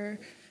 Twitter,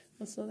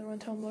 what's the other one,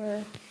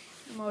 Tumblr.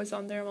 I'm always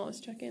on there. I'm always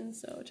checking,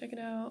 so check it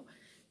out.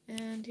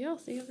 And yeah, I'll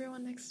see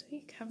everyone next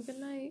week. Have a good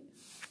night.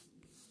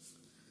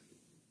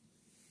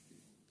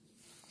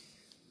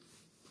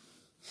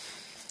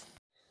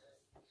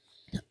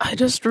 I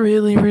just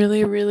really,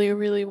 really, really,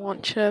 really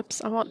want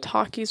chips. I want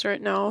Takis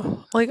right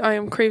now. Like, I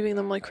am craving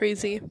them like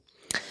crazy.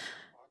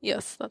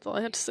 Yes, that's all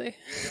I had to say.